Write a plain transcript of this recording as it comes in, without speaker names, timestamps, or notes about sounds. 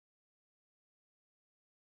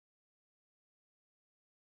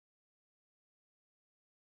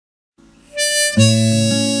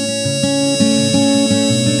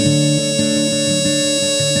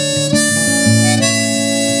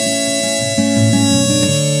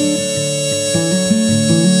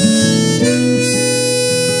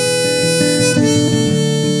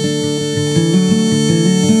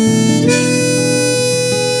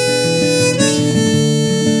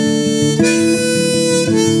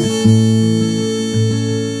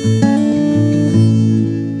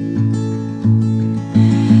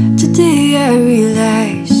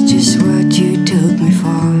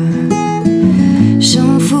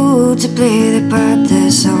To play the part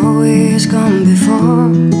that's always gone before.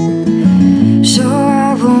 So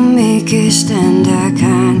I will make a stand, I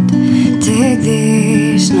can't take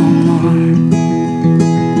this no more.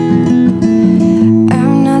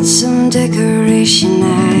 I'm not some decoration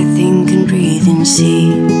I think can breathe and see.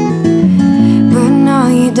 But now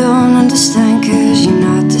you don't understand, cause you're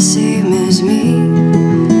not the same as me.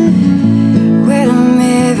 Well, I'm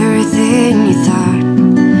everything you thought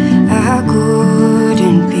I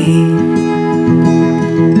couldn't be.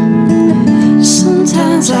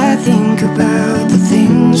 Sometimes I think about the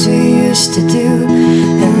things we used to do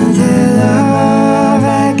and the love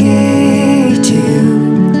I gave to you.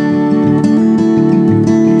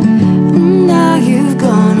 Now you've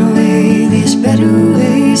gone away, there's better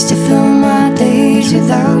ways to fill my days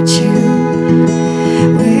without you,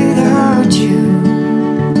 without you.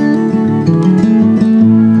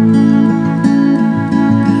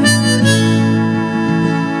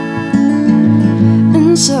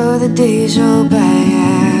 So the days roll by, I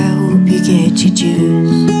hope you get your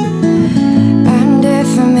dues. And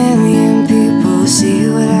if a million people see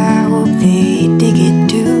what I hope they dig it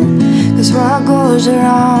too. Cause what goes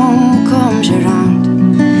around comes around,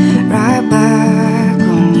 right back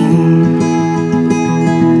on you.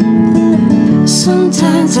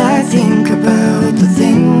 Sometimes I think about the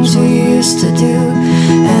things we used to do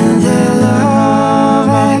and the love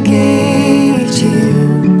I gave to you.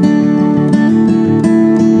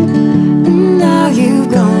 You've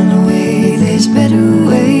gone away, there's better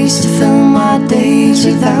ways to fill my days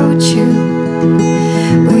without you,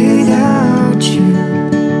 without you.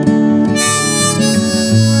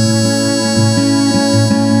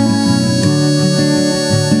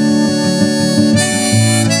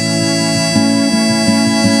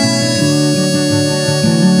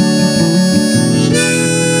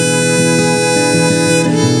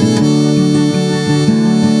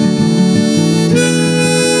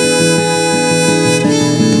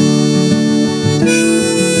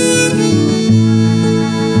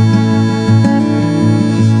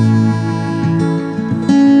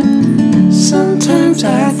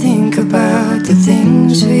 I think about the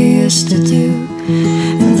things we used to do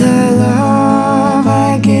and the love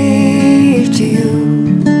I gave to you.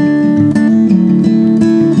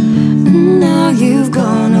 Now you've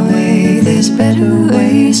gone away, there's better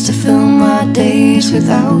ways to fill my days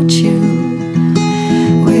without you,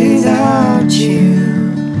 without you.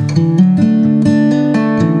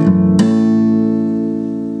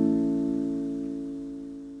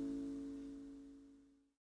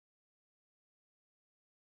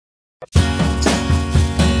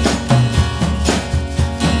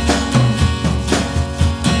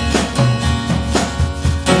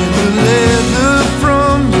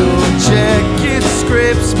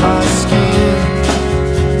 My skin,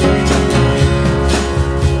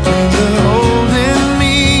 and the holding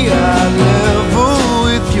me, I level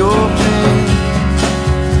with your pain.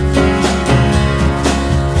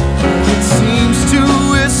 It seems to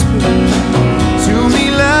whisper to me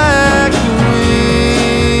like the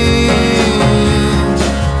wind,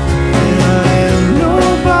 and I am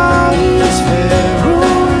nobody's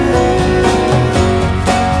heroine,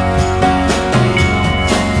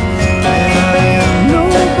 and I am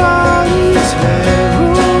nobody's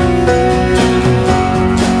heroine.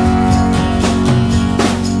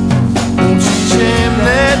 Won't you jam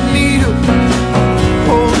that needle,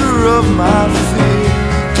 holder of my faith,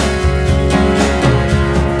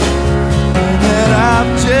 and that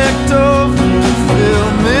object of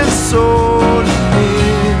fulfillment so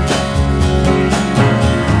near?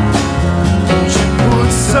 Won't you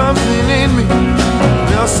put something in me,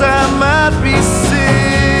 or else I might be sick?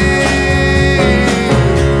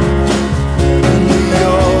 And we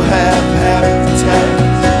all have habitats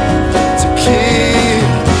to kill,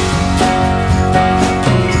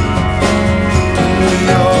 and we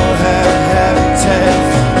all have habitats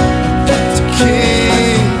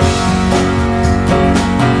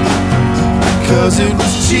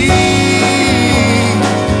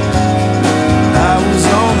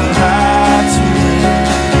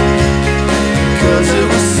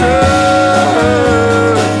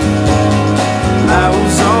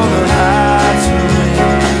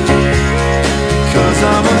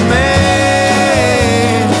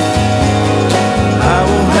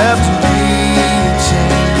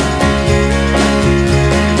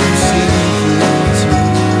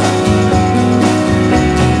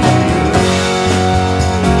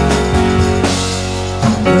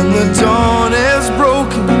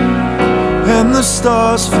the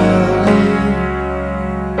stars fell in,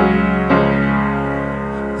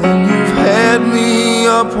 and you've had me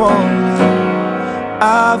up all night.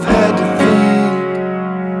 I've had to think,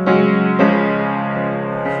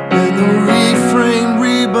 and the refrain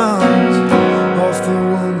rebounds off the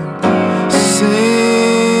woman sing,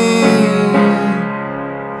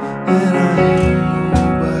 and I ain't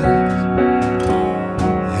nobody's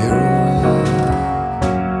heroine,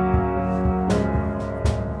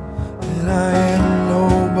 and I am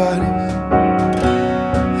nobody's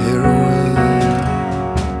heroine,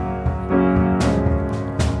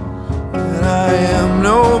 and I am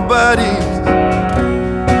nobody's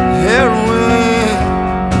heroine,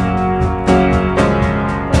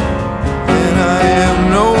 and I am nobody's heroine, and I am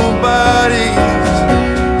nobody's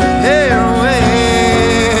heroine,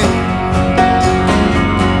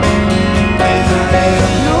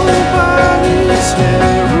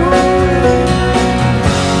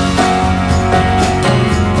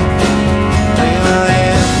 and I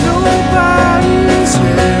am nobody's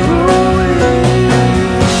heroine.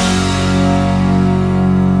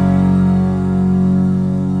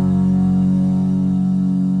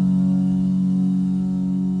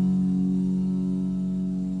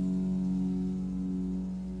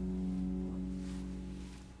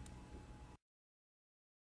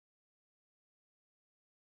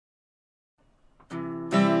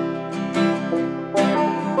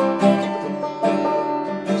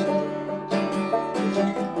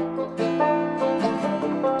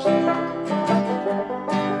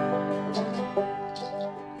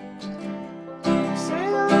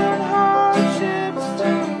 Sailing hardships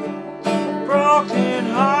through broken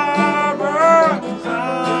harbors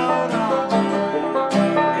out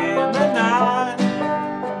in the night.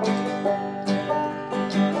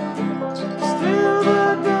 Still the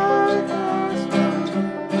dark horse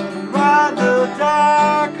ride the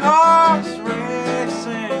dark horse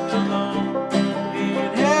racing alone in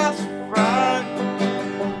his fright.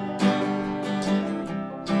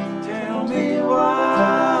 Tell me why.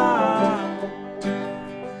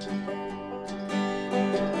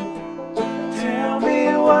 Tell me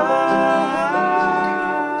why.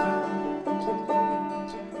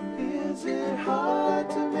 Is it hard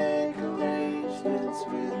to make arrangements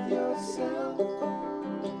with yourself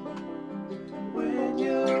when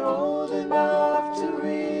you're old enough to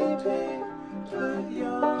repay but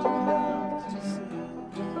young enough to sell?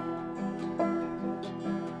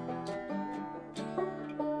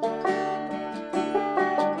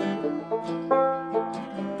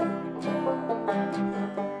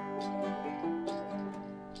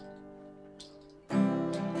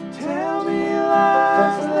 Tell me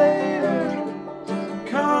lies later,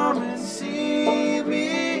 come and see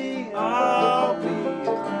me, I'll be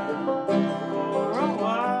around for a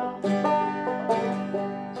while.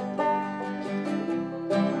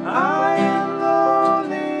 I am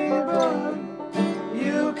lonely, but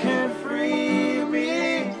you can free me,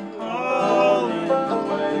 all in the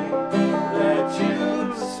way that you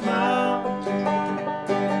smile.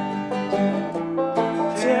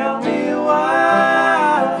 Tell me why.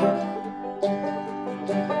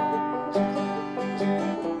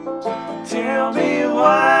 Tell me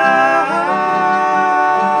why.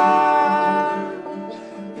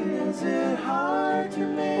 Is it hard to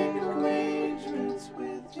make arrangements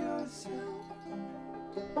with yourself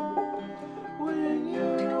when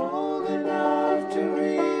you're old enough to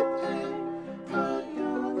repay but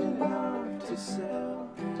young enough to sell?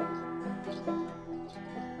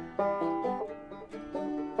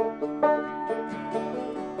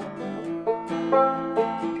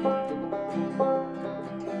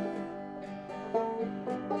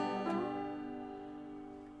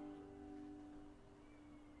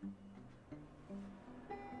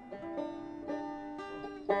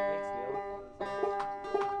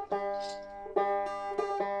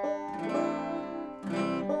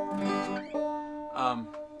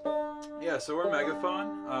 Yeah, so we're Megaphone,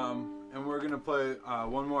 and we're gonna play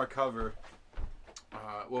one more cover.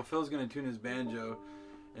 Well, Phil's gonna tune his banjo,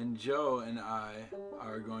 and Joe and I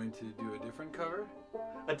are going to do a different cover.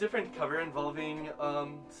 A different cover involving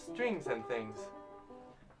strings and things.